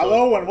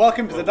Hello and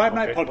welcome to the Dive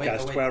Night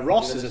Podcast, where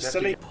Ross is a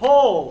silly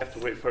Paul. You have to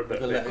wait for a bit.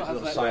 You've got to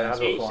have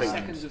like 8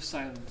 seconds of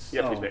silence.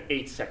 Yeah, please, mate.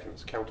 8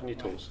 seconds. Count on your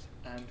toes.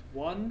 And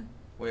 1,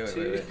 Wait.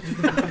 2.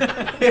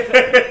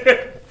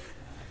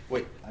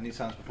 Wait, I need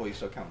silence before you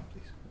start counting,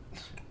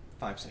 please.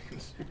 5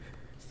 seconds.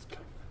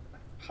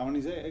 How many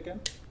is it again?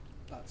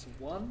 That's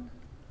 1,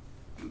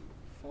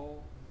 4,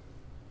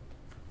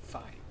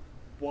 5.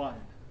 1,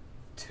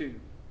 2,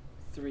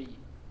 3,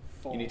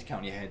 4. You need to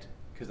count in your head,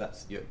 because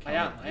that's your. I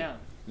am.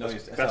 No,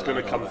 That's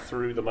going to come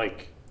through the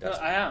mic. No,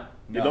 I am.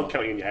 You're not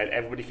counting in your head.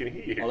 Everybody can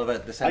hear you. Oliver,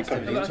 the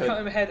sensitivity. I'm counting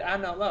in my head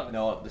and out loud.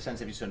 No, the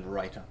sensitivity turned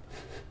right up.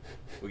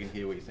 We can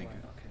hear what you're thinking.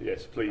 Right, okay.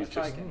 Yes, please. I'll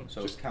try Just. again.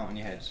 So count in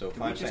your head. So Do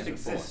 5 we just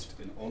seconds before. exist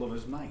in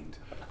Oliver's mind?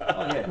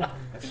 Oh yeah.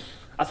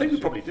 I think we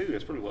probably do.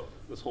 That's probably what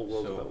this whole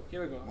world's So- about.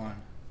 Here we go. 1.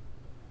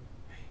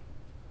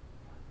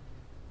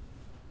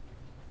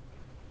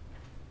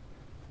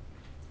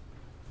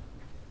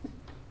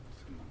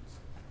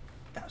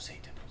 That was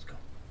 8. Let's go.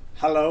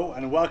 Hello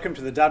and welcome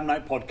to the Dive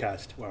Night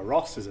Podcast, where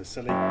Ross is a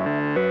silly.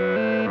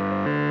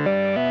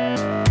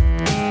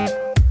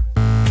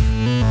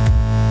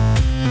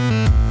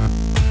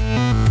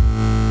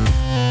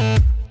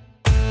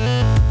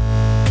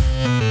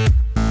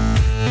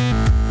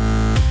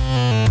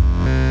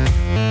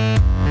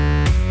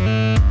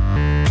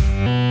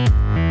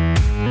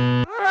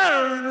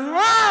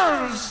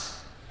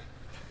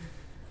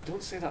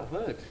 Don't say that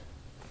word.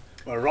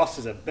 Where Ross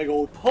is a big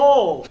old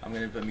Paul. I'm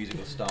going to put a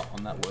musical start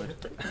on that word.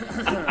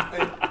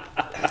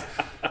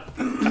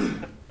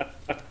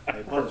 I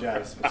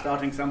apologise for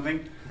starting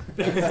something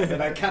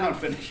that I cannot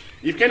finish.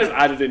 You've kind of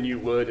added a new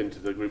word into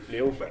the group,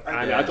 Neil.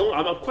 And Yeah.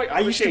 I'm quite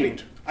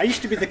ashamed. I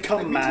used to be the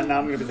cum man, now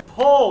I'm going to be the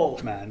Paul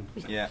man.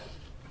 Yeah.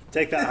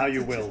 Take that how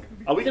you will.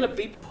 Are we going to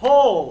beep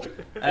Paul.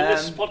 in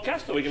this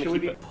podcast? Or are we going to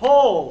keep it?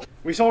 Paul.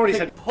 We've already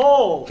said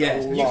Paul.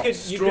 Yes.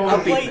 You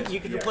You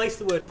could replace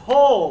the word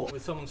Paul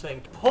with someone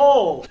saying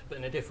Paul. but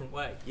in a different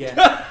way.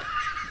 Yeah.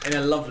 In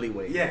a lovely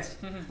way. Yes.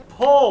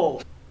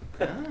 Paul.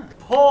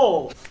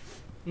 Paul.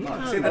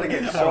 Right, say that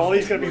again. So all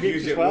these going to be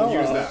beeped as well?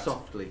 We'll use or- that.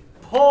 Softly.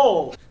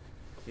 Paul.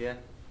 Yeah.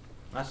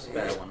 That's a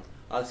better one.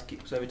 I'll just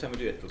keep, so every time we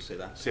do it, we'll say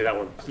that. Say that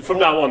one. From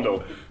now on,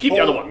 though. Keep the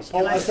other ones.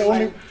 Paul, that's the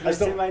only. Can I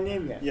say my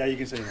name yet? Yeah, you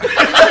can say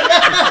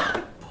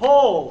that.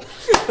 Paul.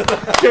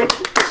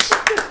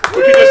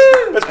 We can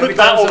just, let's put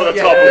that over the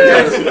top.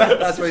 Yeah,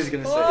 that's what he's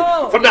going to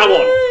say. From now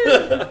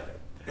on.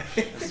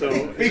 So,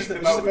 is this the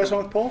first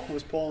one with Paul?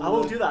 Was Paul? I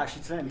won't do that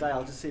actually tonight and die.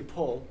 I'll just say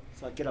Paul,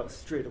 so I'll get out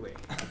straight away.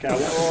 Okay, I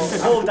won't,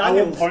 Paul I won't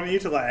Daniels. point at you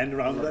till that end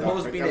round. I Then.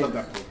 Paul's love been that in.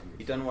 program.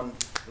 He done one,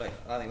 like,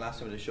 I think last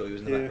time at the show he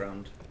was in the Yeah.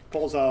 background.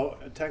 Paul's our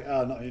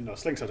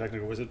Slink's our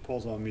technical wizard.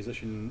 Paul's our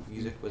musician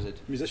Wizard.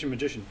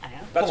 magician.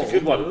 That's a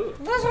good one.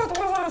 Where's that?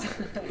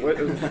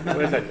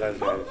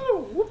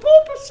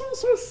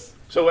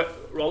 So,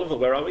 Oliver,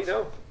 where are we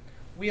now?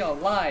 We are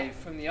live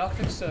from the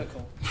Arctic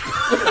Circle.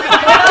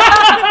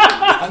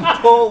 And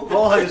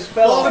Paul has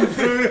fallen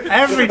through.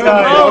 Every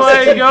time. Oh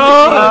my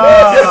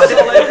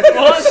god!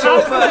 What's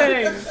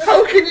happening?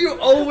 How can you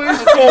always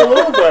fall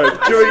over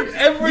during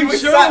every You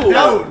show? sat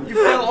down. You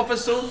fell off a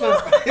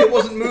sofa. It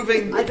wasn't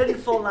moving. I didn't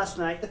fall last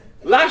night.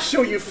 Last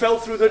show you fell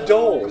through the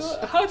doors.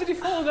 How did he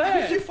fall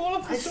there? You fall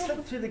off I the sofa.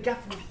 slipped through the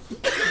gap.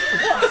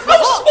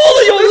 How small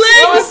are your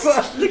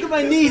legs? Look at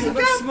my knees. I've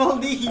got small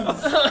knees.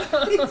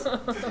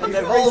 And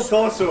they're very,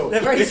 Also,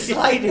 they're very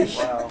sliding.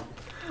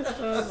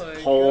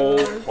 Paul.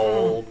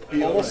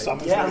 Paul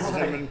summons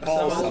him and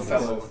Paul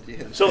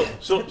summons.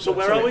 So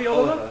where are we,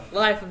 Oliver?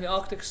 Live from the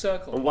Arctic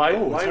Circle. And why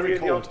Oh, it's are very we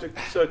in the cold. Arctic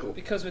Circle?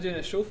 Because we're doing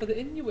a show for the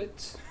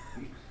Inuits.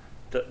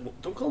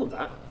 Don't call them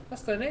that.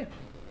 That's their name.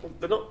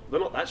 They're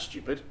not that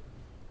stupid.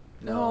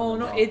 No,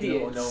 not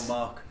idiots. No,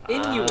 Mark.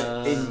 Inuit.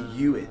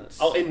 Inuits.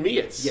 Oh, in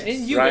Inuits. Yes.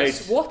 Inuits.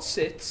 Right. What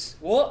sits?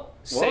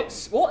 Dogs.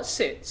 In what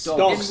sits?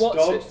 Dog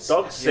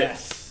sits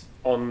Yes.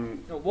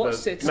 on. No, what the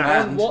sits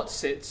mat. on what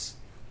sits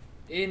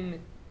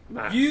in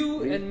Mat.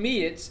 you and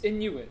me? It's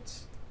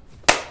Inuits.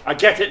 I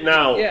get it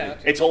now. Yeah.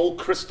 It's all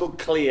crystal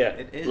clear,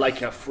 It is.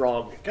 like a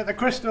frog. Get the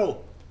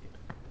crystal.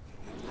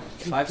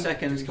 5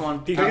 seconds. Come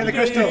on. Get the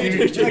crystal.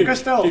 Get the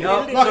crystal.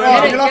 No, Lock sorry.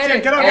 on. You're locked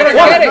in. Get on. Get Get it,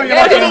 on. get it, No, you're get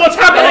locked it. in. What's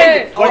happening?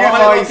 Hey! Lock in,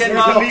 Oh, boys. get Leave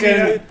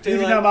locked it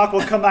now, Mark.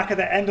 We'll come back at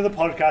the end of the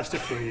podcast to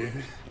free you.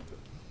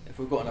 If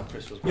we've got enough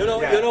crystals. You're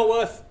not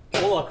worth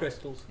all our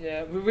crystals.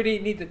 Yeah, we really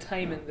need the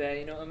time in there.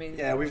 You know what I mean?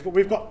 Yeah,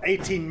 we've got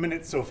 18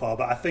 minutes so far,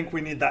 but I think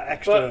we need that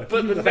extra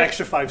But the that next-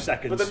 extra 5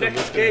 seconds. But the so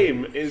next we're-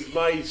 game is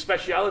my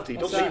speciality.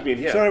 What's Don't that? leave me in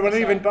here. Sorry, we're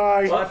leaving.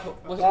 Bye.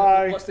 What's,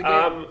 Bye. what's the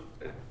game?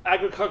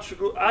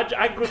 Agricultural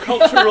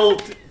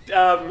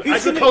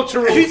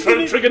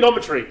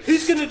trigonometry.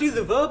 Who's going to do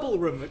the verbal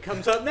room that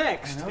comes up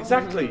next?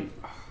 Exactly.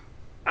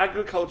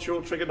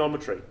 Agricultural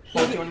trigonometry.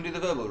 Paul, do you want to do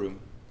the verbal room?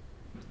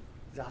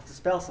 I have to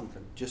spell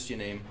something. Just your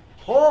name.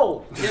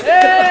 Paul.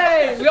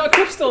 Hey, we got a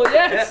crystal.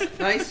 Yes.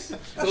 Nice.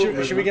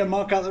 Should we get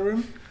Mark out of the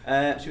room?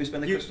 Should we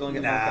spend the crystal and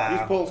get more Use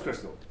cards? Paul's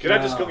crystal. Can I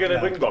just go get a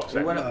no. wing box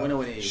then? We're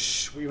not in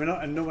Shh, we were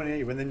not nowhere near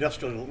you. We're in the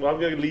industrial. Well, I'm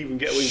going to leave and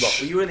get a wing box.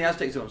 Well, you were in the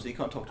Aztec zone, so you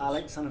can't talk to us.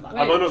 Alex, son of Wait.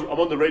 Alex. I'm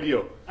on the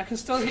radio. I can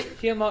still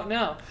hear Mark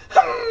now.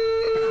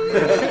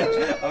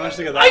 I managed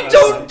to get that. I last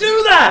don't time.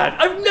 do that!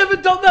 I've never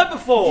done that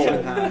before!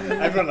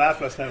 Everyone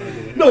laughed last time we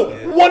did it. No,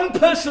 one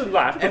person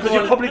laughed because you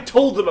Everyone- probably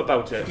told them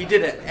about it. He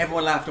did it.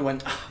 Everyone laughed and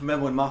went,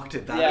 remember when Mark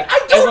did that? Yeah,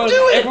 I don't do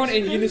it! Everyone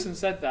in unison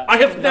said that. I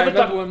have And never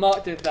remember done- when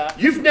Mark did that.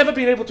 You've never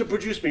been able to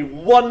produce me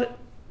one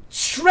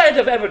shred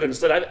of evidence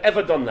that I've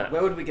ever done that.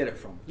 Where would we get it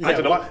from? I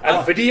don't know. what-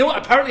 A video?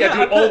 Apparently I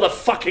do it all the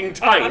fucking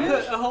I time.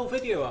 put a whole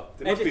video up,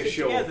 There must be a edited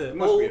show. together, There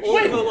must all be a all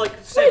show. for like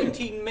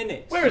 17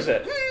 minutes. Where is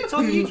it? It's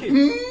on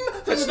YouTube.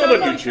 It's not on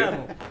my YouTube.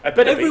 channel. I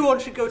bet it be. Everyone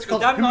should go to the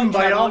called Damn Night Kumbaya,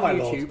 channel on my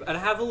lord. YouTube and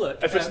have a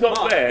look. If it's at not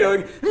Mark there-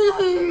 going,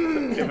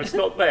 If it's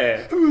not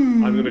there,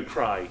 I'm going to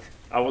cry.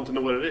 I want to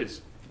know what it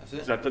is. That's it.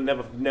 'Cause I've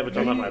never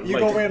done that in my You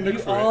go away life. and look You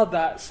for are it.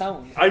 that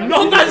sound. I'm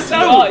not that You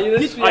sound! are, you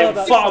literally are I'm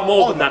that far sound.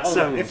 more than that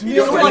sound. If You Neil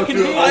just all I went can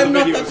through hear- all the I'm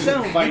not videos that and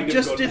sound. find You and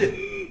just gone, did it.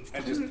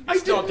 And just I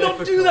did not not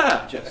do difficult.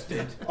 that! Just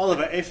did.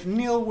 Oliver, if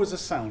Neil was a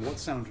sound, what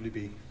sound would he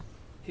be?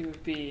 He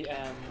would be.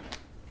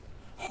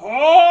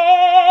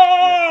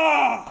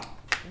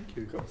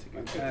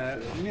 Thank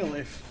you. Neil,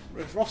 if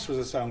Ross was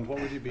a sound, what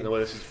would he I be? know where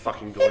this is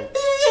fucking going.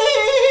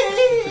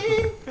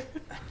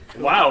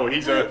 Wow,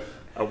 he's a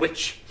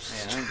witch.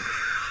 Yeah,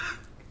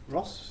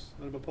 Ross?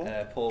 What about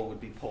Paul? Paul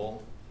would be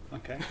Paul.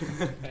 Okay.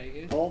 Very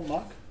good. Paul,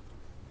 Mark?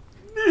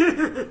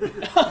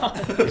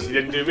 He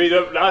didn't do me,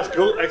 no, that's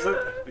cool,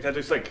 excellent. We can't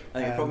do sync. I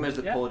think the problem is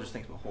that yeah. Paul just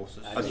thinks about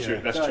horses. That's Yeah.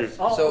 true, that's true.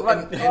 Oh, So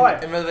right. in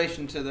Alright.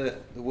 relation to the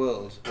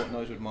world, what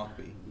noise would Mark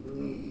be?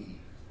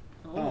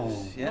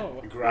 Oh. Yeah.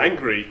 Oh.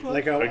 Angry,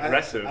 Like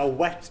aggressive. a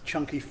wet,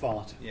 chunky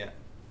fart. Yeah.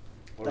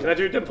 Can I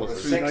do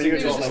dimples? No, you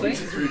just Just like-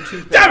 think. Through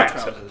two Damn pair it!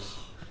 of trousers.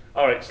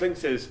 Alright, Slink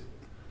says,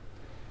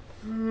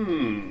 Yeah.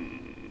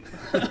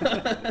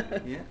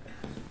 yeah,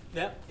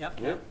 yeah,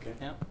 Yeah.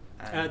 yeah.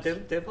 And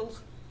Dimples?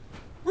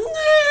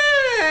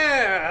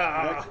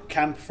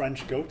 Camp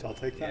French goat, I'll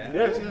take that.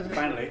 Yeah.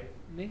 Finally.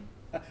 Me?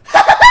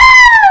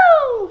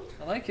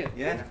 I like it.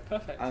 Yeah.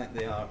 Perfect. I think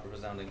they are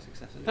resounding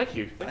successes. Thank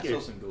you, I thank saw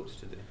you. some goats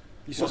today.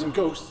 You saw some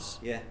ghosts.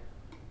 Yeah.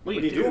 What What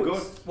are do you you do? doing? Go.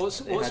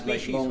 They What had like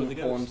species long were the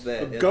ghosts? horns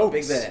there. They had Goats.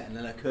 big there, and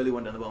then a curly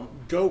one down the bottom.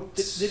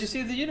 Goats. Did you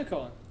see the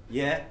unicorn?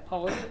 Yeah. How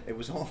was it? It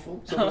was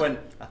awful. Someone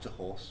went, that's a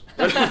horse.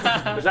 Is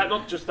that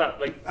not just that,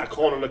 like, a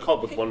corn on the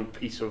cob with one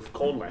piece of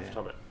corn left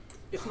on it?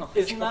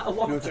 Isn't that a No,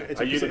 womp? it's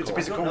A a piece unicorn.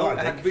 of corn. No, I it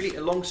think. had really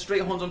long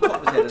straight horns on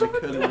top of his head and a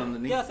curly one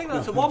underneath. Yeah, I think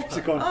that's a Piece of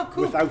womper. corn Oh,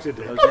 cool. without a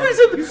dick. That A was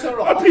piece You saw of,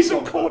 a a piece of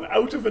hot corn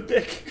out of a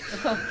dick.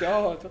 Oh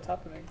God, what's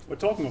happening? We're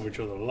talking over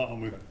each other a lot,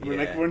 aren't we?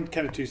 We're Yeah. we're in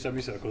kind of two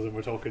semicircles and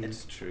we're talking.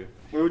 It's true.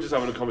 We were just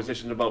having a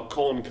conversation about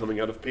corn coming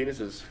out of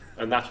penises,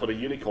 and that's what a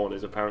unicorn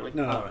is, apparently.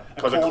 No, no. Alright.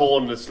 Because a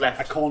corn that's A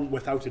left. corn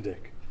without a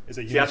dick is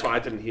a See, that's what I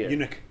didn't hear.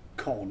 eunuch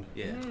corn.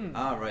 Yeah. Mm.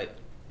 Ah, right.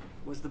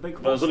 Was the big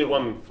Well, there's only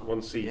horse-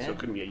 one seed, so Yeah. it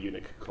couldn't be a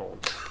eunuch corn.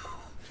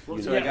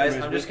 Sorry, guys.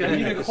 I'm just A gonna.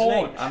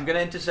 unicorn. I'm gonna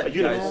intercept, A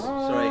unicorn. guys.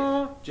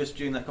 Sorry. Just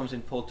during that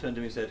conversation, Paul turned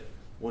to me and said,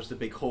 "Was the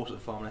big horse at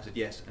the farm?" And I said,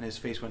 "Yes." And his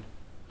face went.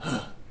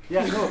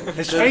 Yeah, no.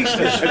 His face.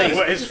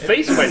 His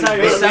face went.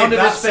 Sorry. The It sound of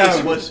that his face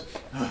sound. was.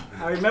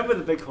 I remember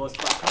the big horse,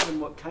 but I can't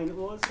remember what kind it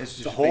was. It's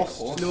just The a big horse?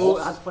 horse. No,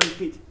 it had funny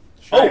feet.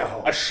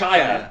 Oh, a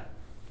shire.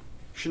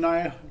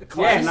 Shania.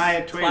 Yes.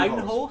 Shania Twain Clown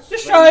horse. horse? The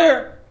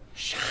Shire.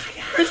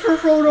 Mr.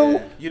 Frodo.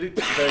 Yeah. You looked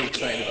very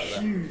excited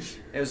about that.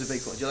 It was a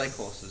big horse. Do you like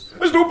horses?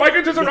 There's no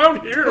baggages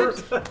around here.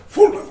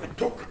 Full of it,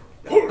 Doc.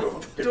 Full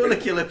of it. Don't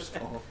lick your lips,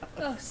 Paul.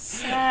 Oh,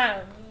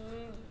 Sam.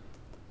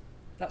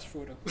 That's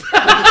Frodo.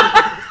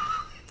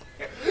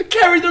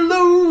 Carry the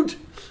load.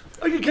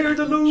 I can carry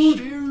the load.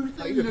 You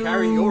could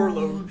carry your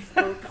load.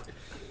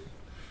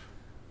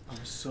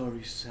 I'm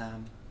sorry,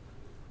 Sam.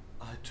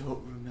 I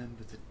don't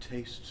remember the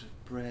taste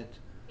of bread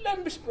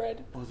Lumber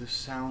spread. or the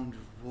sound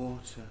of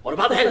water. What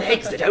about their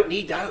legs? They don't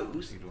need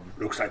those.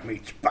 Looks like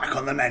meat's back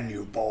on the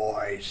menu,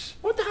 boys.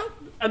 What the hell?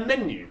 A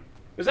menu?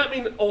 Does that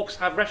mean that orcs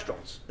have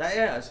restaurants?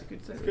 That's a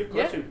good thing. Good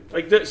question.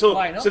 Like, so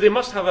Why not? they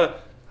must have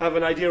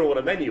an idea of what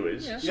a menu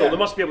is. Yeah. So Yeah. they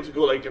must be able to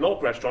go like an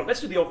orc restaurant.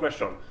 Let's do the orc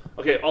restaurant.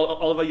 Okay,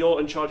 Oliver, you're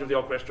in charge of the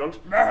orc restaurant.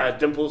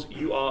 Dimples,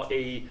 you are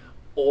a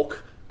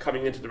orc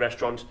coming into the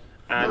restaurant.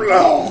 And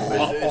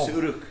It's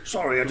Uruk.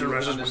 Sorry, I who didn't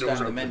realize this understands window was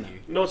the open. menu.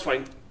 no, it's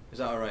fine. Is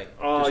that alright?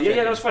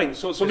 Yeah, that's fine.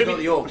 So So it's maybe not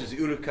the orcs, it's the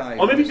Urukai.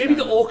 or maybe the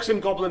understand orcs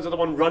and goblins are the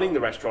one running the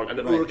restaurant, and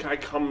the Right.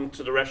 Urukai come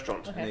to the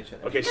restaurant. it. Nature.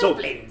 Okay, so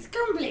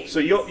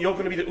you're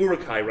going to be the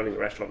Urukai running the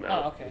restaurant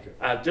now. Oh,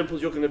 okay.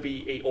 Dimples, you're going to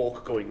be a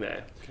orc going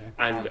there,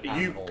 and An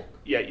you, orc.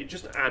 yeah, you're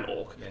just an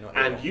orc, Yeah, not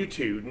and orc. you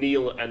two,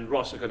 Neil and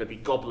Ross, are going to be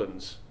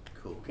goblins.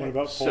 Cool. What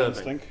about Paul and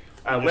Serving. Stink?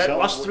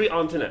 Us three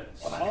aren't in it.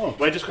 Oh,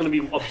 We're just going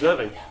to be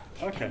observing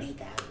okay.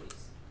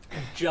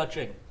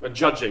 Judging. and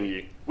judging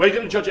you. We're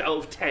going to judge it out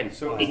of 10.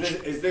 So each.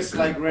 is this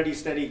like Ready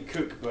Steady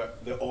Cook,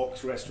 but the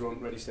Orcs restaurant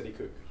Ready Steady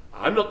Cook?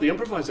 I'm not the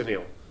improviser,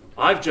 Neil.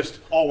 I've just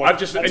Oh, I've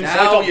just that's inside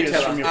Now quite you obvious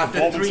tell from us your after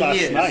performance 3 last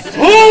years. night.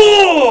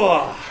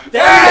 Oh!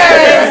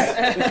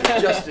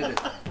 Just did it.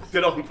 did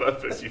it on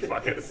purpose, you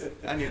fuckers.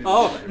 And you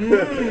Oh,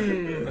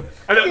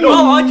 I don't know.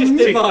 oh, I just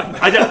did mine.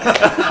 I don't.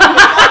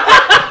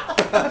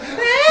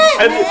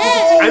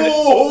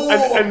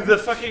 and the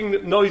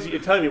fucking noise that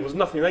you're telling me was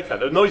nothing like that.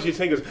 The noise you're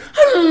saying is.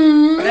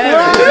 I'm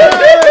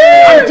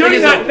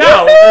doing that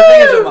now. The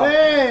thing is, Omar,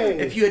 Hey!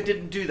 if you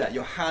didn't do that,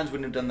 your hands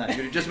wouldn't have done that.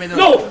 You'd have just made the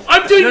No,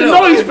 I'm doing the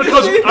No. noise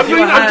because I'm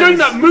doing hands.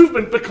 that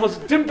movement because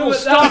Dimple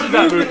started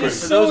that movement.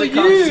 For those who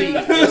can't see,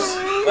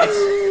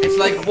 it's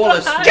like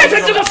Wallace. Get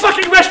into the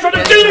fucking restaurant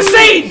and do the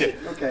scene!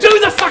 Okay. Do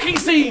the fucking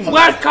scene!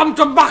 Welcome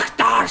to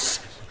Bakhtas!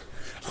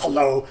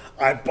 Hello,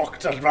 I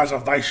booked a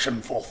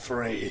reservation for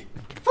 3.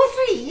 For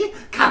free?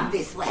 Come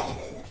this way.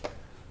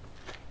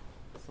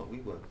 I thought we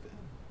worked there.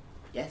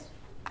 Yes,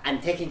 I'm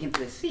taking him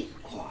to a seat.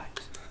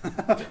 Quite.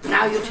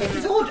 Now you take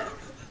his order.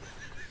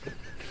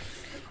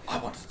 I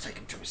wanted to take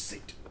him to his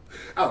seat.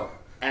 Oh,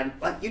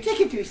 well, you take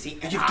him to his seat,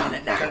 and you've done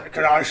it now.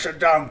 Can I sit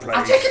down, please?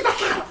 I'll take him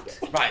back out.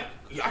 Right,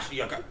 you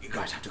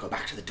guys have to go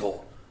back to the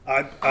door.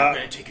 I'm I,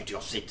 going to take you to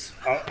your seats.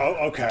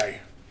 okay.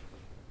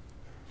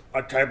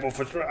 A table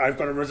for 3. I've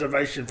got a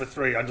reservation for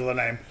 3 under the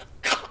name.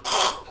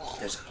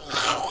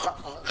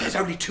 There's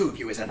only 2 of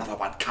you. Is another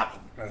one coming?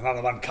 There's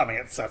another one coming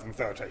at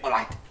 7:30. All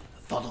right,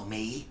 follow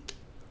me.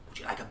 Would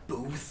you like a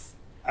booth?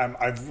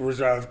 I've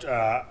reserved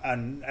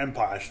an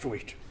Empire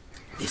Suite.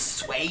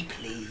 This way,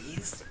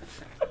 please.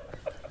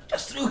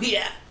 Just through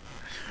here.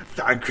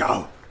 Thank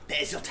you.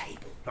 There's your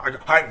table.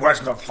 Hey, where's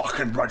the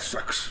fucking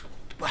breadsticks?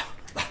 Well,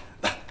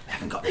 we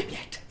haven't got them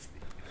yet.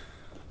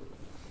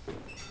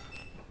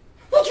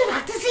 Would you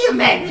like to see a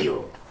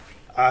menu?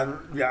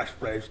 Yes,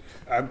 please.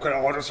 Can I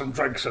order some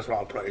drinks as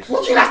well, please?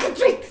 Would you like a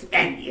drinks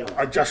menu?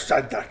 I just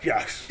said that,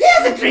 yes.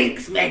 Here's a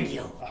drinks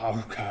menu.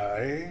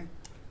 Okay.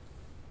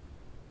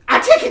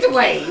 I'll take it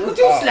away. You're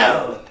too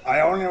slow. I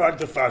only read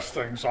the first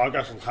thing, so I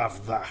guess I'll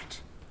have that.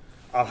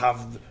 I'll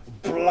have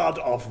Blood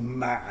of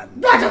Man.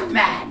 Blood of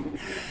man.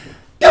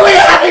 Do we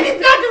have any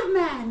blood of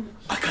man?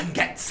 I can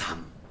get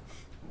some.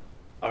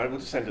 Alright, we'll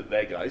just end it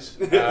there, guys.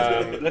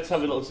 Let's have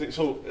a little thing.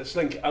 So,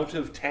 Slink, out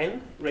of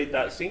 10, rate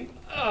that scene.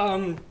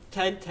 10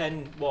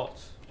 what?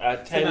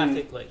 10,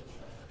 Thematically.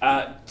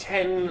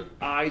 10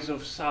 Eyes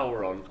of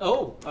Sauron.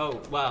 Oh,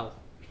 wow.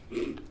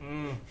 It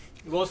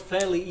was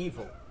fairly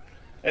evil.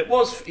 They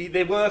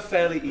were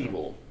fairly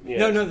evil.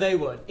 Yes. No, they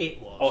weren't.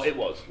 It was. Oh, it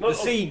was. No, The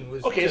scene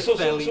was okay, just so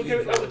fairly give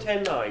it evil. out of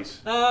 10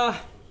 eyes. 6.5.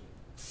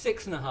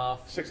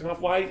 6.5.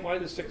 Why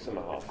the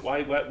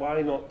 6.5?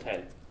 Why not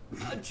 10?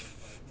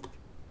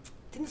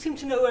 Didn't seem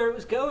to know where it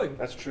was going.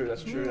 That's true.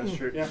 That's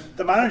true. Yeah,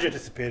 the manager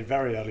disappeared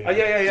very early.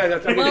 Yeah.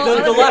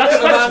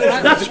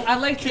 I'd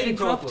like to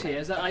interrupt here.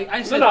 Is that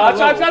I said No, hello.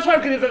 that's why I'm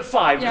going to give it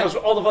 5 Yeah. because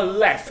Oliver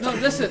left. No,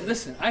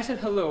 listen. I said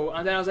hello,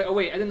 and then I was like, oh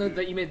wait, I didn't know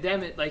that you made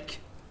them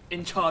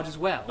in charge as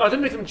well. No, I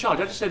didn't make them in charge.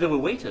 I just said they were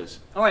waiters.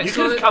 All right, you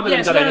so could have come in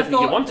and done then anything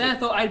you wanted. Then I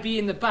thought I'd be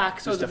in the back,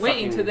 so I was Mr.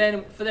 waiting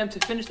fucking- for them to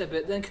finish their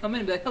bit, then come in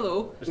and be like,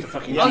 hello. Mr.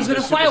 fucking I was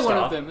going to fire superstar. one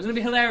of them. It was going to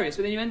be hilarious,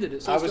 but then you ended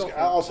it. So I let's was go for it.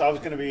 also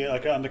going to be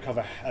like an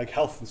undercover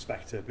health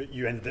inspector, but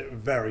you ended it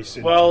very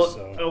soon. Well,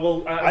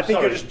 so. I'm I think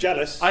sorry. you're just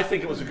jealous. I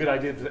think it was a good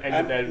idea to end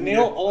it there.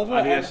 Neil,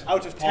 Oliver, Yes.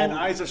 out of 10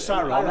 Eyes of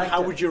Sauron,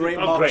 how would you rate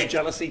Oh, Mark's great.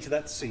 jealousy to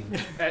that scene?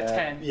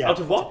 10. Yeah. Out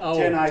of what? Oh,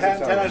 10 eyes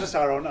 10 Eyes of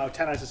Sauron.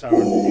 10 Eyes of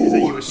Sauron is that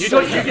you were You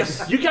so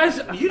don't.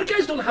 You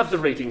guys don't have the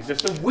rating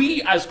system.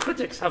 We as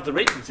critics have the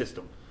rating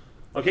system.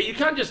 Okay, you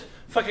can't just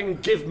fucking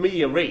give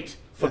me a rate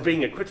for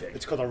being a critic.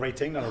 It's called a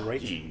rating, not a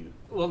rate. You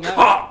well,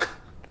 cock.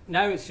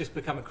 now it's just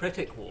become a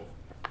critic war.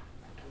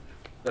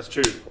 That's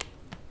true.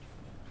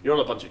 You're on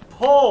a bunch of.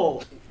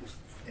 Paul!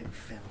 In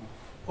film.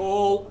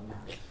 Paul!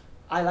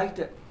 I liked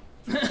it.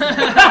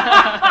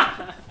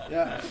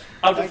 Yeah.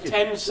 Out Thank of you.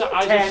 10 eyes of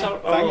Thank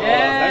Sauron. you.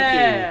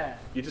 Yeah.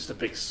 You're just a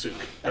big sook.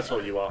 That's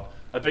what you are.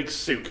 A big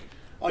sook.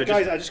 Oh, They're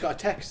guys, just- I just got a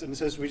text and it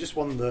says we just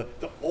won the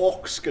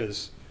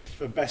Orcscars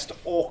for best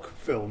Orc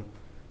film.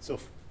 So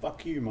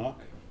fuck you, Mark.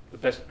 the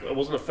best. It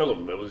wasn't a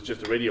film. It was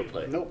just a radio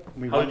play. Nope.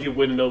 We How won. did you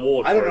win an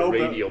award I don't for know, a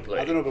radio but, play?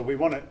 I don't know, but we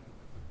won it.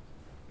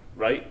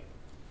 Right?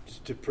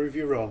 Just to prove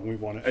you wrong, we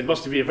won it. It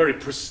must be a very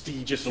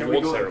prestigious Shall we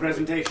award go to ceremony.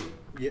 presentation?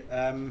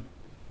 Yeah,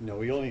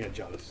 no, you only get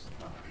jealous.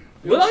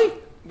 Will I?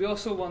 We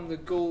also won the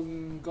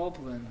Golden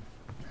Goblin.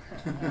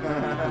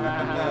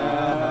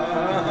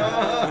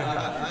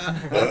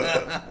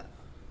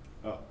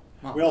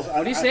 We also,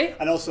 What do you say?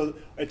 And also,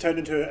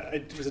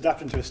 it was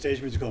adapted into a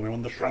stage musical. And we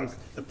won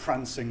the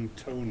Prancing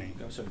Tony.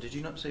 Oh, sorry, did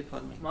you not say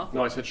pardon me? Mark,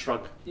 No, I said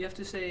shrug. you have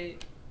to say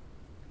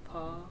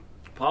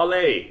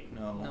Parlay. No,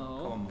 come no,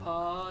 on.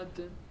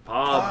 pardon.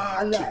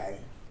 Pard.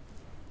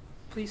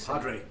 Please say.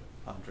 Padre.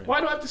 Andre. Why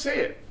do I have to say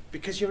it?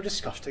 Because you're a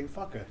disgusting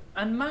fucker.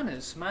 And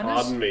manners.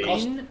 Pardon me.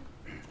 mean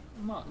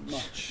much.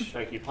 Much.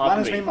 Thank you. Pardon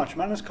Manners me. mean much.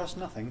 Manners cost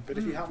nothing, but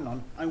if you have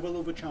none, I will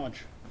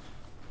overcharge.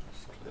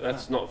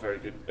 That's not very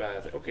good.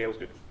 Okay, that was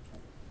good.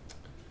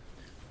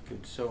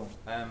 Good. So,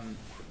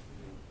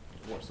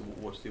 what's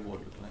the award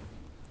look like?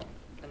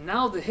 And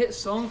now the hit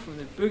song from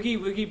the Boogie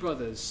Woogie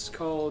Brothers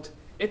called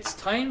 "It's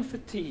Time for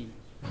Tea."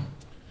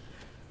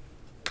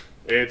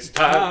 It's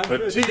time for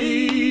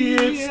tea.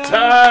 It's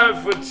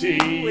time for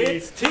tea.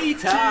 It's tea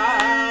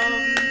time!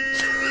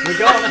 We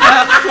got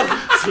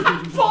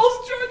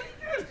Paul's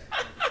journey.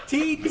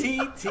 T.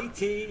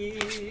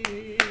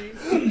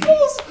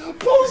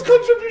 Paul's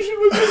contribution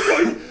was just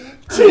like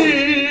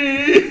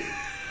tea. It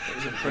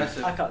was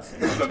impressive. I can't say.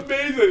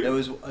 Amazing. That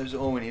was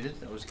all we needed.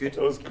 That was good.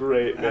 That was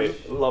great,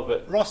 mate. Love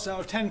it. Ross, out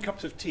of 10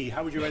 cups of tea,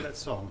 how would you rate that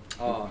song?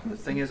 Oh, the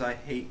thing is, I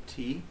hate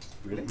tea.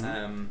 Really?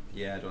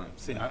 Yeah, I don't know.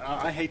 See,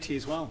 I hate tea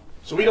as well.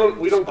 So we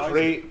don't Despise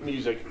create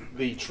music,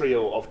 the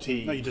trio of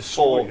tea. No, you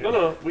destroy it.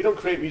 No. We don't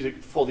create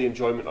music for the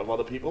enjoyment of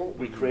other people.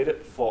 We create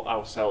it for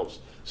ourselves.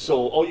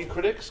 So all you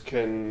critics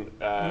can,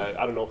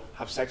 I don't know,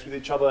 have sex with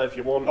each other if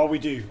you want. Oh, we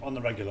do, on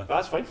the regular.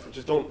 That's fine.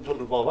 Just don't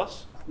involve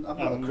us. I'm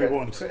not a we critic.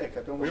 won't. critic.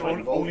 I don't We want to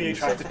involve only in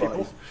attractive sex people.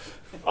 parties.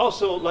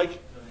 Also, like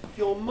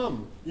your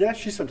mum. Yeah,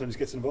 she sometimes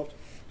gets involved.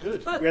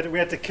 Good. We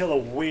had to kill a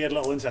weird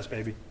little incest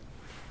baby.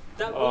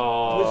 That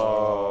was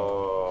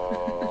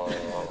Oh.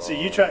 See,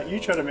 you try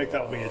to make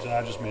that weird, and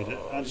I just made it.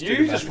 I just took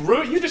You it back.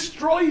 just you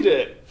destroyed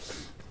it.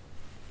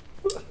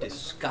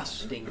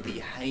 Disgusting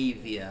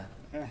behaviour.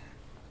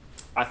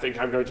 I think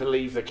I'm going to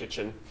leave the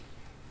kitchen.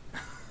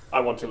 I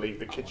want to leave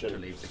the I want kitchen. to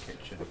leave the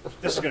kitchen.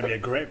 This is going to be a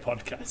great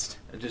podcast.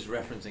 Just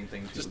referencing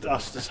things. Just people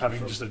us just having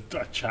just a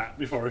chat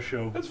before a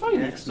show. That's fine.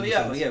 don't- So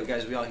yeah,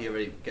 guys, we are here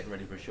getting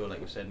ready for a show, like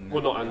we said. and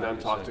We're not in we are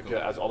Antarctica,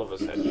 circle. as Oliver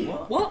said.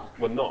 What?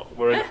 We're not.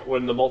 We're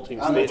in the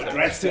Maltings Theatre.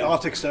 It's the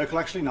Arctic Circle,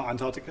 actually, not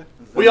Antarctica.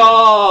 We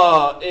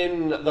are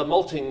in the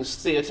Maltings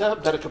Theatre,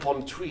 Berwick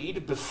upon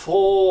Tweed,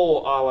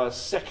 before our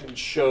second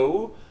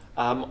show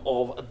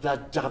of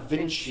the Da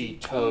Vinci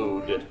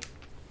Toad.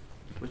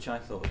 Which I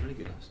thought was really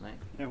good last night.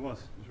 Yeah, it was.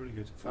 It was really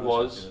good.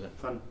 Was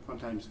Fun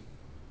times.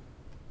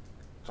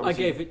 I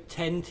gave it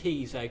 10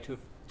 T's out of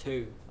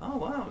 2. Oh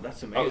wow,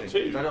 that's Oh, amazing.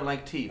 two. 'Cause I don't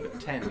like tea, but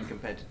 10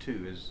 compared to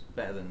 2 is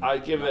better than. I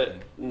give it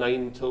nothing.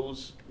 9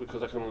 toes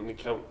because I can only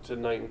count to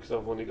 9 because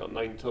I've only got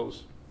 9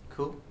 toes.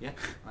 Cool. Yeah.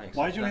 I accept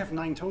Why do you that. have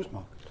 9 toes,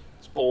 Mark?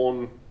 It's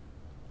born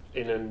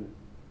in an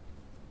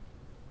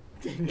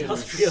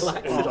Industrial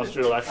accent.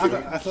 industrial I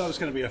accident. thought it was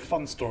going to be a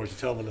fun story to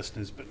tell the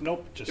listeners, but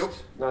nope, just Nope.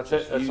 That's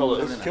it. That's You all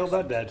it and is. an kill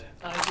that dead.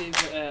 I gave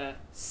it a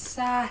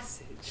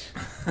sausage.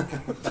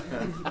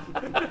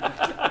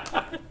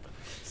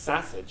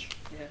 Sausage.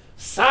 Yeah.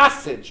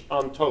 Sausage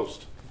on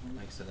toast.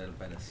 Likes a little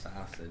bit of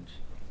sausage.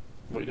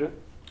 What are you doing?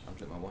 I'm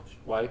looking at my watch.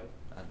 Why?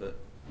 Advert.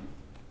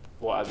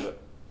 What advert?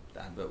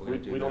 The advert we're We, going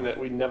to do. we don't. now.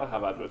 We never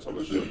have adverts on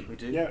the show. We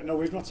do. Yeah, no,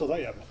 we've not saw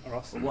that yet,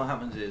 Ross. Well, what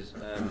happens is,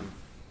 I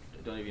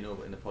don't even know,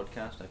 but in the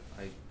podcast,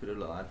 I put a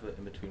little advert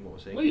in between what we're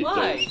saying. No, you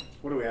Why? don't.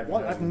 What do we have?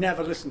 What? I've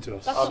never listened to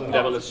us. That's I've not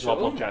never part of listened to the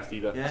our show. podcast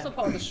either. Yeah. That's not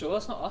part of the show.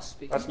 That's not us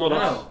speaking. That's not No.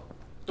 us.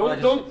 I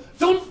just-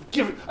 Don't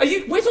give. Are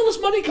you? Where's all this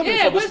money coming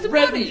Yeah, from? where's This the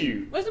revenue.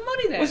 money? Where's the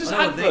money then? Where's this No,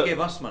 advert? they give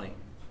us money.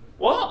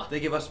 What? They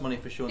give us money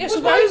for showing. Yeah, the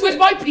so Where's why my, is where's it-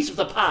 my piece of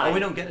the pie? Oh, we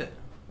don't get it.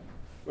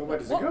 Well, where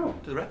does What? it go?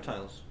 To the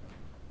reptiles.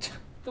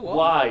 The what?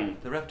 Why?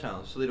 The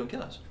reptiles, so they don't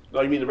kill us.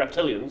 Oh, you mean the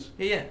reptilians?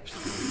 Yeah.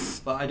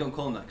 But I don't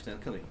call them that because they'll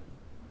kill me.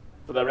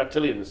 But they're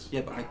reptilians.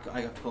 Yeah, but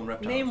I have to call them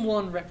reptiles. Name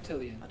one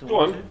reptilian. I don't Go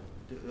want on.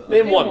 to.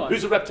 Name Name one. one.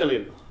 Who's a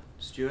reptilian?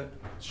 Stuart.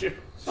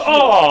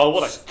 Oh,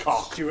 what a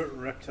cock! Stuart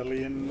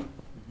Reptilian.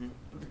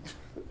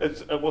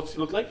 What's he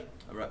look like?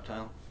 A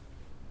reptile.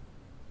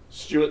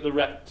 Stuart the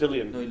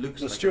reptilian. No, he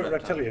looks The like Stuart a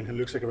reptile. Reptilian who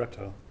looks like a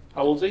reptile.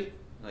 How old's he?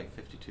 Like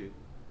 52.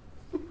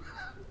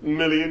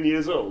 Million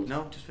years old.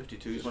 No, just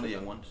 52. He's one of the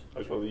young ones. I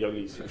was one of the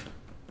youngies.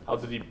 How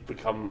did he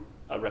become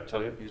a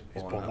reptilian? He was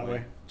He's born, born that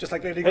way. Just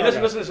like Lady Hey,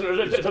 Gaga. listen. He's born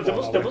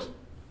Dimples. that way.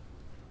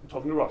 I'm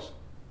talking to Ross.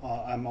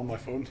 I'm on my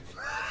phone.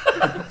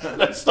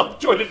 Let's stop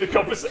joining the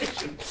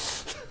conversation.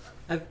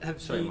 Have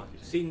Sorry, you Mark.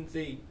 seen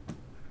the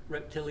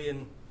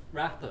reptilian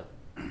rapper?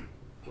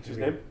 What's his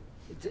name?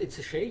 It's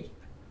a she.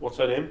 What's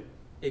her name?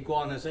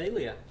 Iguana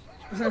Azalea.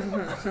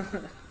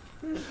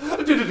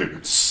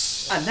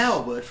 And now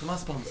a word from our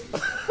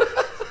sponsors.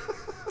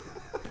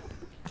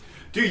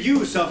 Do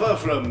you suffer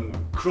from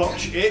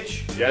crotch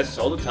itch? Yes,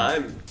 all the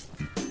time.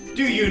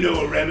 Do you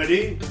know a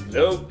remedy?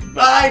 No.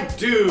 I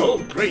do! Oh,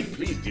 great,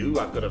 please do.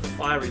 I've got a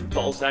fiery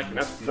ball sack, and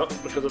that's not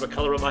because of the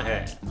colour of my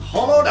hair.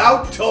 Hollowed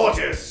out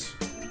tortoise!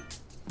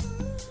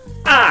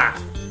 Ah!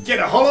 Get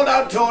a hollowed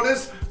out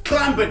tortoise,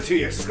 clamp it to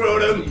your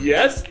scrotum,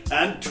 Yes?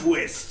 and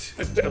twist.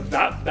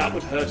 That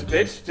would hurt a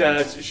bit,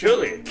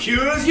 surely.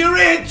 Cures your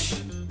itch!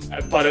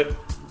 But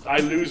I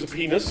lose a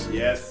penis.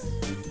 Yes.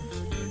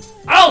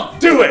 I'll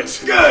do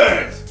it!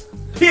 Good!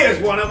 Here's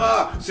one of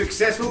our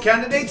successful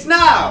candidates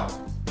now!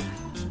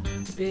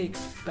 Big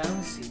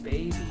bouncy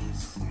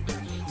babies.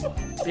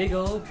 Big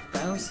old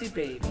bouncy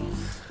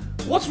babies.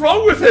 What's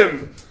wrong with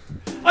him?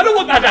 I don't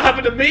want that to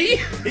happen to me.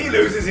 He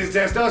loses his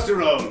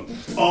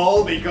testosterone,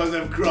 all because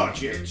of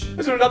crotch itch.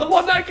 Is there another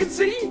one that I can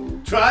see?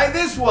 Try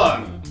this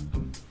one.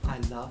 I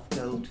love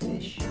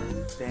goldfish.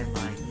 They're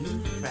my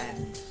new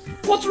friends.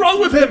 What's wrong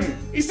with him?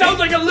 He sounds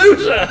like a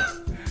loser.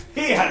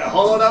 He had a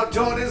hollowed out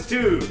tortoise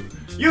too.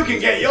 You can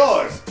get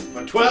yours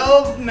for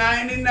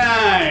 $12.99.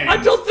 I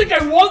don't think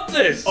I want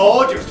this.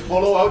 Or just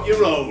hollow out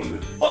your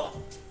own.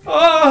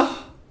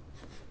 Oh.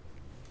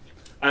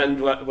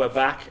 And we're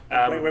back.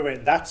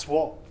 Wait. That's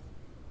what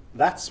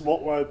That's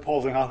what we're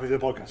pausing halfway through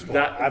the podcast for.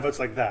 That- Adverts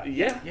like that.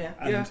 Yeah. Yeah.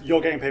 And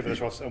you're getting paid for this,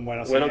 Ross, and we're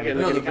not We're not getting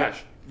getting any. any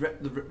cash.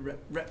 The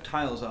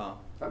reptiles are.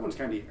 That one's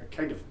kind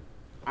of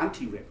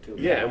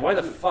anti-reptilian. Yeah, and why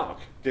the fuck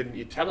didn't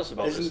you tell us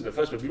about this in the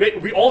first place?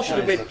 We all should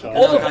have made Guys,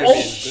 all of guys, us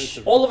guys,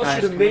 should have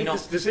can we made not-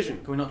 this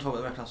decision. Can we not talk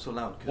about the reptiles so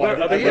loud? 'Cause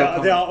Where are they?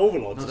 They are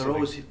overlords. No,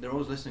 or they're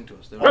always listening to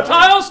us. They're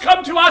Reptiles,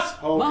 come to us!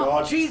 Oh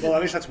God. Jesus. Well,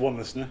 at least that's one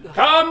listener.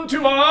 Come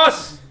to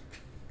us!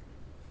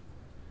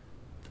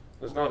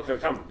 It's not going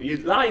to come. Are you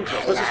lying to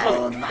us? What's this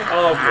one?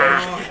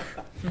 Oh,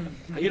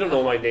 great. You don't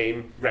know my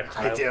name,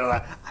 reptile. I do.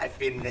 I've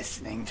been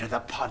listening to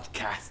the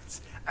podcasts,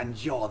 and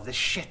you're the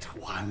shit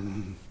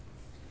one.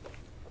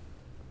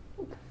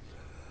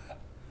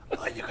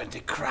 Are you going to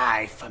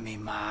cry for me,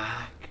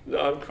 Mark? No,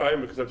 I'm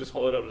crying because I've just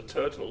hollowed out a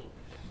turtle.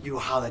 You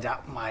hollered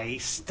out my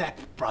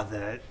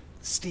stepbrother,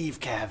 Steve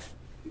Kev.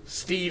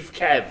 Steve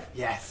Kev.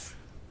 Yes.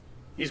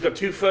 He's got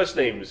two first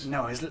names.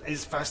 No,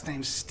 his first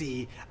name's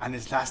Steve, and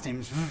his last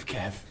name's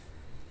Kev.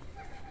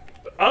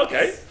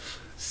 Okay.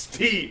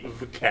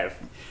 Steve Kev.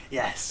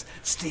 Yes,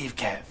 Steve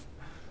Kev.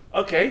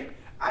 Okay.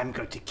 I'm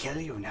going to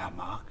kill you now,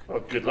 Mark.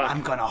 Well, good luck.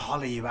 I'm going to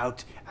hollow you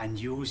out and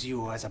use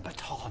you as a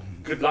baton.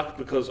 Good luck,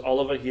 because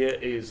Oliver here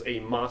is a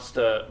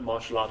master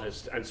martial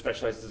artist and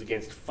specializes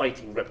against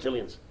fighting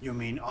reptilians. You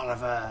mean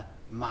Oliver,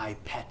 my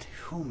pet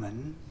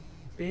human?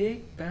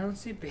 Big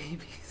bouncy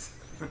babies.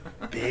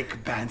 Big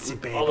bouncy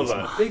babies. Oliver,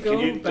 Mark. Big can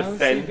you old bouncy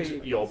defend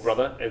babies. your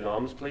brother in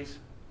arms, please?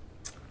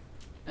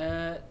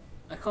 I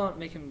can't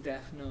make him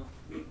deaf, no.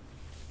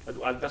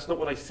 That's not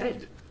what I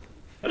said.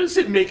 I didn't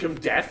say make him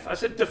deaf. I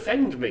said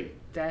defend me.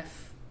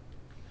 Deaf.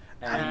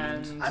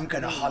 And I'm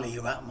going to hollow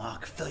you out,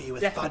 Mark, fill you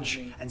with fudge,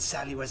 Definitely. and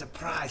sell you as a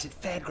prize at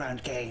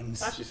fairground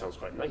games. Actually sounds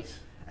quite nice.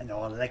 And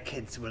all the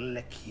kids will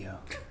lick you.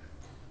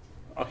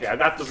 Okay,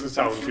 that doesn't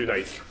sound too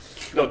nice.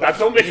 No,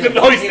 don't make the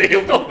noise,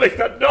 Neil. Don't make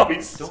that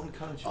noise. Don't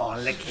encourage All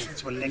the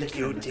kids will lick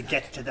you to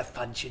get to the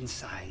fudge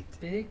inside.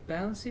 Big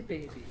bouncy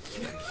babies.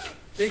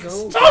 Big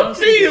old Stop,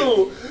 bouncy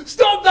Neil!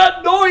 Stop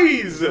that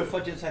noise! No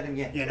fudge inside him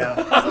yet. You know,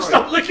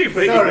 Stop licking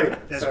me. Sorry.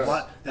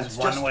 there's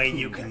one way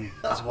you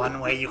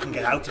can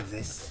get out of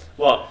this.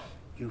 What?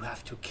 You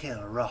have to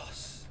kill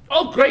Ross.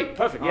 Oh, great,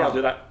 perfect. Yeah, I'll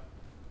do that.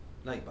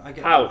 Like, but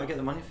How? I get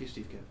the money for you,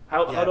 Steve. Kev.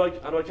 How Yeah. do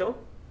I kill him?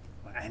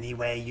 Any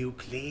way you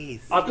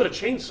please. I've got a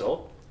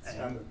chainsaw.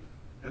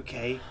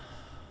 Okay,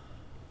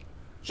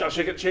 Shall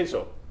I get the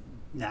chainsaw?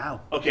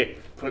 now. Okay,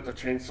 put the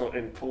chainsaw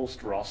in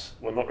post, Ross.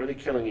 We're not really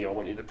killing you. I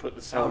want you to put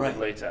the sound Alright.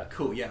 in later.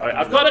 Cool, yeah. All right,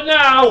 I've got it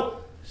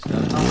now.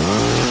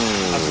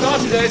 I've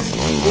started it.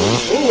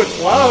 Ooh, it's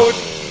loud.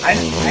 I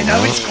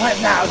know it's quite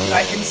loud, but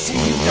I can see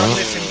you've done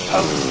this in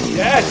post.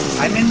 Yes.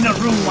 I'm in the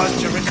room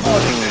whilst you're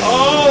recording this.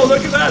 Oh,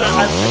 look at that.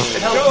 It's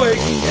going.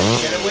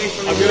 Get away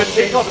from I'm me. going to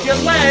take off your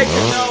leg.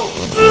 No.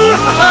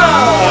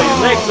 Oh, your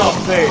leg's off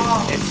there.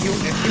 If you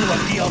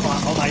appeal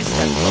on my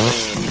stepbrother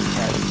Steve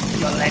Kev,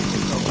 your leg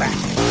will go back.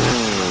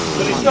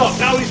 But he's not.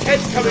 Now his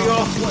head's coming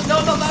off.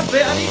 No, not that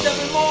bit. I need that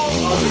bit more.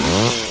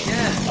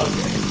 Yeah.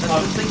 Okay.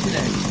 That's the thing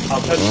today.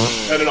 I'll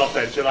turn it off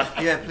then, shall I?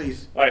 Yeah,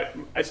 please. Right,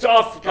 it's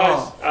off, guys.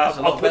 Oh, that's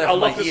a lot better I'll for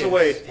lock my this ears.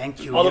 away.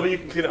 Thank you. Oliver, you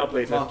can clean it up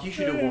later. Mark, you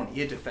should have worn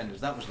ear defenders.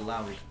 That was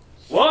loud.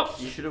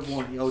 What? You should have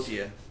worn. Oh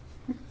dear.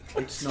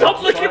 It's Stop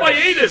not licking my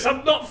fudge. anus!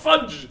 I'm not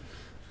fudge!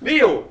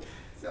 Neil!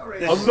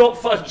 Sorry. I'm not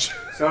fudge!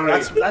 Sorry.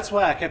 That's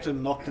why I kept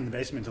him locked in the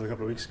basement until a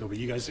couple of weeks ago. But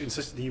you guys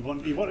insisted you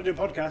want to do a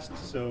podcast,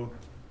 so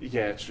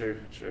Yeah, true.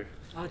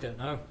 I don't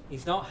know.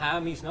 He's not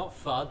ham, he's not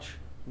fudge.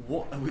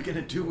 What are we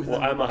gonna do with What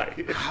them? am I?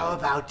 How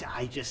about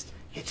I just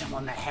hit him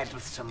on the head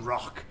with some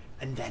rock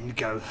and then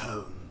go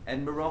home?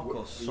 Edinburgh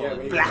or solid?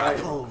 maybe.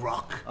 Blackpool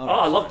rock. Oh,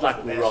 I love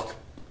Blackpool Rock.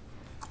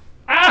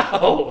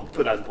 Ow!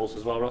 Put that in pulse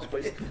as well, Ross,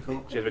 please.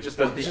 Cool. Yeah, but just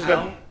What, the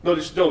owl?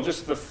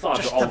 just the thud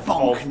Just of... the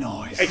bonk of-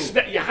 noise.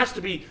 It has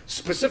to be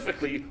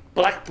specifically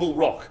Blackpool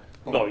Rock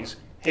noise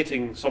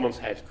hitting someone's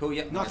head. Cool.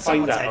 Yeah. Not Find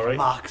someone's that, head, alright?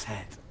 Mark's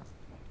head.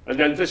 And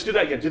then let's do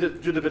that again. Do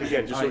the bit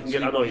again, just so we can get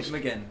that hit noise. him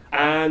again.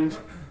 And...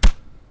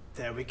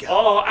 There we go.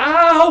 Oh,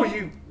 ow,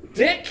 you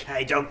dick!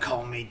 Hey, don't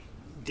call me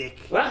Dick.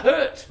 That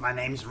hurt! My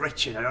name's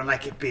Richard. I don't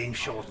like it being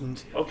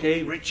shortened.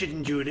 Okay, Richard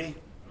and Judy.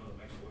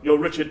 you're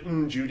Richard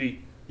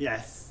Judy.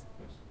 Yes.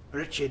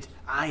 Richard,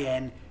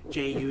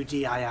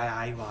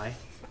 INJUDIIIY.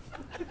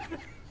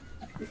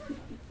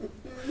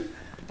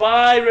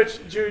 Bye,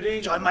 Richard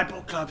Judy. Join my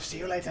book club. See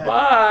you later.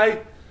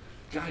 Bye!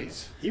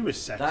 Guys, he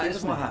was sexy. That is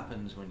wasn't what he?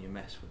 happens when you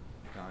mess with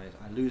guys.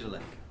 I lose a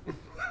leg.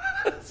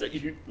 so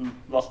you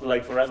lost the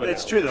leg forever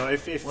It's now. true though.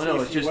 If Well, no,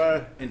 if it's you just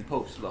were in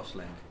post lost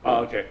leg.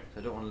 Oh, okay.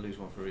 So I don't want to lose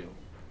one for real.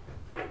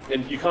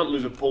 And you can't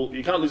lose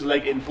a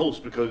leg in pulse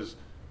because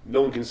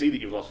no one can see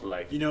that you've lost a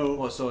leg. you know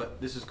Well, so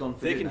this has gone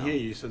for they good can now. hear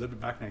you, so they'll be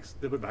back next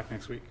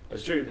week.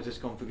 That's true. Has this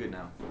gone for good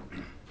now?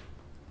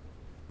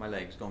 My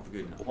leg's gone for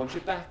good I now. want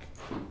you back.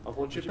 I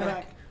want you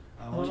back.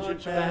 I want you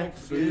back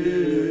for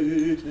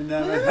good.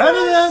 No.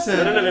 Is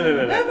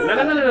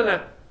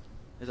that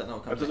Is that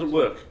not That doesn't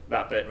work,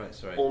 that bit. Right,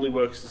 sorry. Only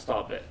works the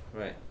start bit.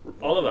 Right.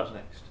 Oliver, What's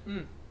next?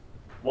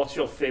 what's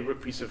your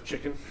favourite piece of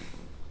chicken?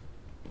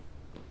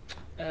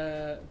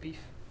 Beef.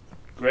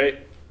 Great.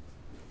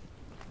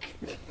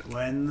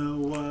 When the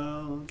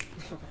world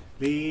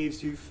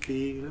leaves you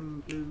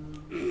feeling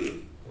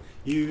blue,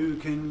 you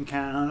can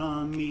count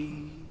on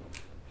me.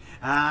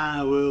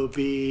 I will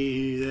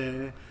be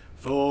there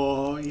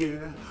for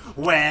you.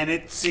 When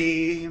it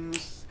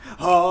seems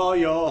all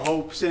your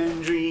hopes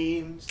and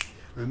dreams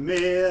are a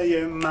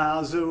million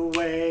miles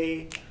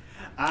away,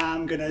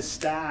 I'm gonna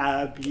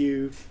stab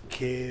you,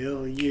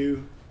 kill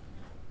you.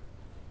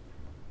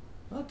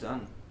 Well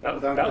done.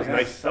 That was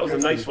nice. That was a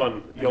nice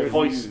one. Your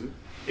voice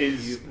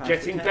is passed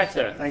getting the test.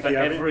 better Thank for you.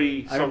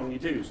 every song you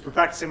do. We're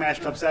practicing my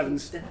Club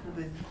 7s.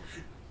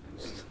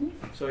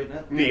 Sorry,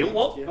 Ned. Neil,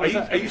 what?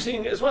 Yeah. Are you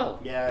singing it as well?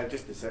 Yeah,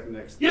 just a second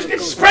next. Yes,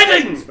 it's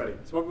spreading! Spreading.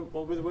 So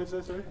what were the words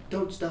there, sorry?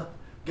 Don't stop,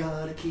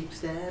 gotta keep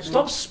stabbing.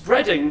 Stop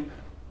spreading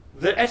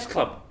the S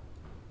Club.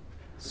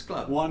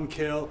 Sclub. One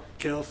kill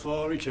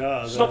for each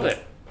other. Stop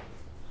it.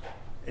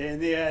 In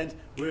the end,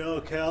 we'll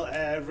kill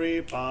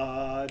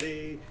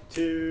everybody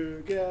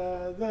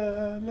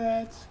together.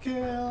 Let's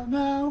kill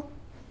now.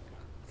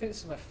 I think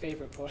this is my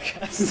favourite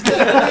podcast.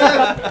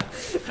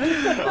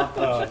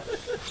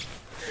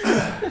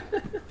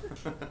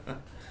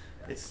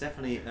 It's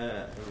definitely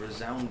a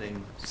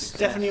resounding success.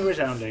 Stephanie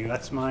Resounding,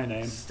 that's my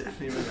name.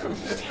 Stephanie resounding.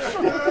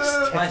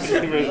 Hi,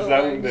 Stephanie.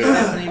 Resounding.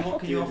 Stephanie, what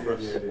can you offer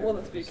us? I want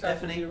it to be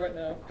Stephanie. Stephanie right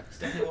now.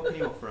 Stephanie, what can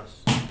you offer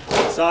us?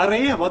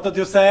 Sorry, what did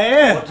you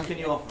say? What can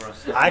you offer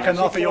us? I can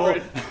offer you.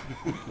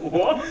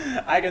 What?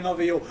 I can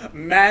offer you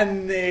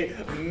many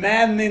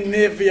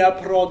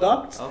Nivea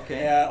products.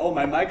 Okay. Oh,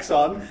 my mic's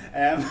on.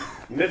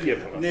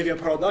 Nivea product. Nivea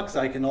products.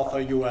 I can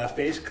offer you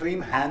face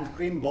cream, hand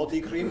cream,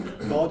 body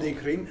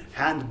cream,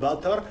 hand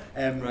butter,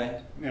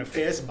 Right.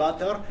 face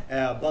butter,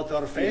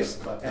 butter face,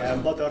 Face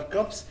butter. butter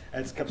cups.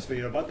 It's cups for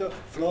your butter.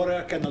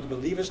 Flora cannot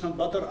believe it's not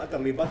butter,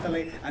 utterly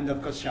butterly, and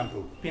of course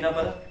shampoo. Peanut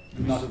butter?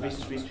 Not that.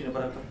 Reese's peanut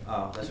butter?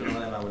 Oh, that's one of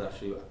them I would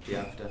actually be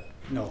after.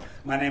 No,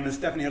 my name is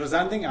Stephanie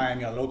Resounding. I am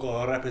your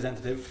local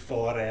representative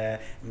for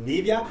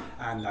Nivea,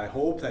 and I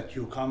hope that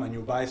you come and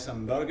you buy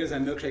some burgers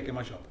and milkshake in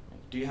my shop.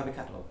 Do you have a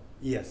catalogue?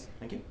 Yes.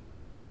 Thank you.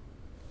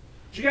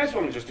 Do you guys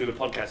want to just do the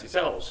podcast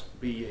yourselves?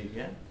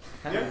 Yeah.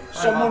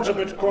 Someone's a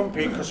bit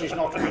grumpy because he's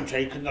not been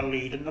taking the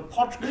lead in the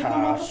podcast.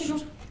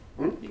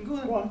 You can go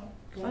then. Go on.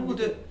 Fine, we'll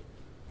do it.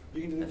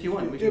 You can If you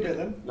want, we do a can bit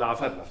do then. No, I've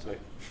had enough tonight.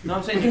 No,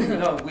 I'm saying you can,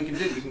 no, we can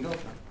do it. We can go.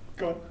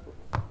 Go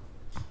on.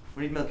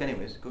 We need milk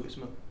anyways. Go get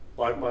some milk.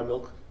 Why my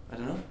milk? I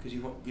don't know, because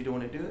you don't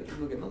want to do it. You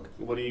go get milk.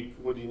 What do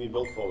you need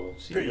milk for though?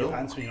 Put your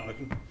pants when you're not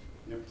looking.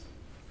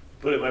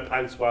 Put it in my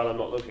pants while I'm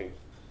not looking.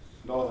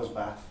 Norther's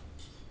bath.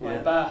 My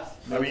Yeah. bath.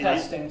 I mean,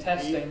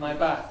 testing, my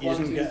bath. He 1,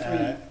 doesn't 2, get,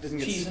 3. doesn't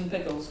get Cheese and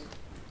pickles.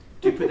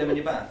 Do you put them in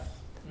your bath?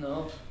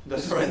 No.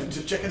 That's right.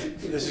 Just checking.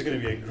 This is going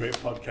to be a great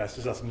podcast.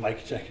 Is us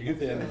mic checking at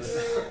the end of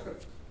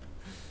it?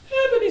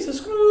 Ebenezer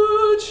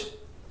Scrooge!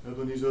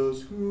 Ebenezer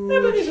Scrooge.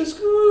 Ebenezer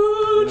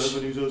Scrooge!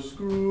 Ebenezer And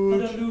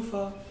Scrooge. a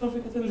loofah. Don't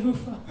forget the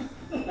loofah.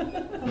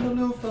 And the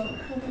loofah.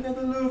 Don't forget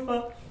the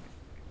loofah.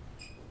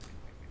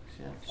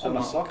 Yeah. All my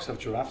Mark, socks have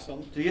giraffes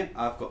on. do you?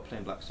 I've got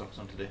plain black socks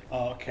on today.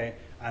 Oh, okay.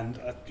 And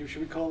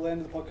should we call the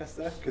end of the podcast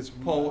there? Because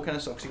Paul, what kind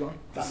of socks you got on?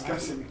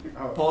 Discussing.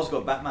 Oh, Paul's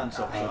got Batman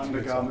socks on.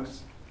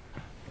 undergarments.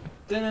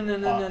 I was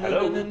really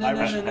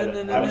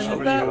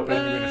hoping you were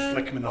going to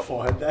flick him in the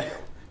forehead there.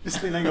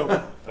 Just leaning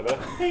over. Hello?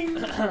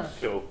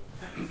 Cool.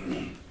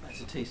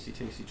 That's a tasty,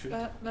 tasty treat.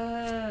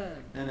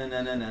 Batman!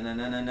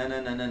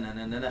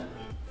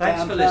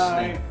 Thanks for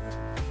listening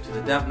to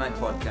the Damp Night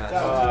Podcast.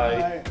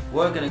 Bye.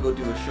 We're going to go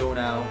do a show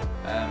now.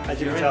 I If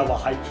didn't you're tell in- the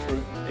hype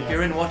through. if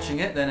you're in watching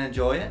it, then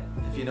enjoy it.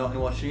 If you're not in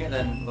watching it,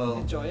 then, well,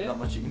 Enjoy it. not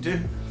much you can do.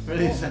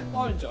 Really, is there?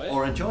 Or enjoy it.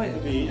 Or enjoy It'll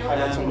it. be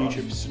highlights on Um,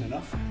 YouTube soon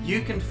enough.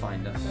 You can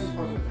find us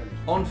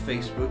on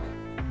Facebook.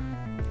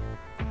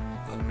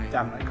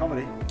 Damn Night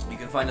Comedy. You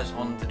can find us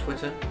on the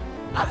Twitter.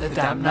 At the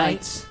Damn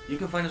Nights. You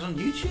can find us on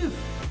YouTube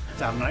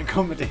Damn Night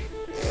Comedy.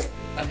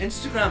 and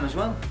Instagram as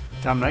well.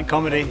 Damn Night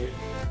Comedy.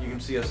 You can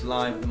see us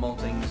live at the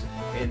Maltings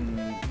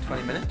in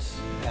 20 minutes.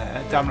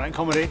 Damn Night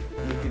Comedy.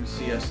 You can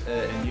see us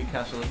in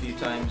Newcastle a few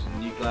times, in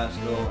New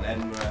Glasgow,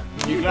 Edinburgh.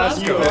 New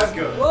Glasgow.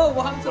 Glasgow. Whoa,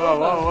 what happened to Whoa,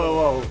 that? whoa,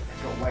 whoa,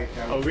 Got wiped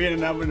whoa. out. Are we in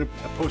now in a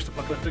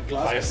post-apocalyptic By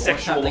a Glasgow?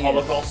 sexual happening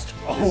is- holocaust.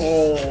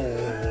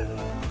 Oh.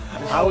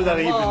 How would that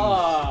even...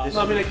 Ah,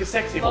 No, I mean like a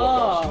sexy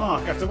holocaust.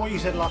 Mark, after what you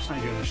said last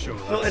night during the show,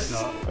 Well, that's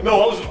it's, not...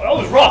 no, that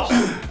was Ross.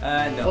 What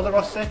No. did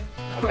Ross say?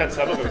 I can't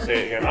say, I'm not going to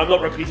say it again. I'm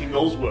not repeating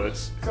those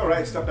words. It's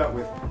alright, stop that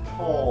with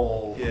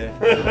Paul.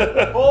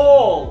 Yeah.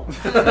 Paul!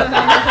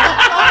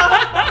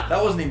 That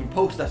wasn't even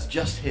post, that's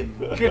just him.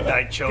 Good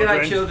night, children. Good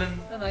night, children.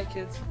 Good night,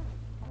 kids.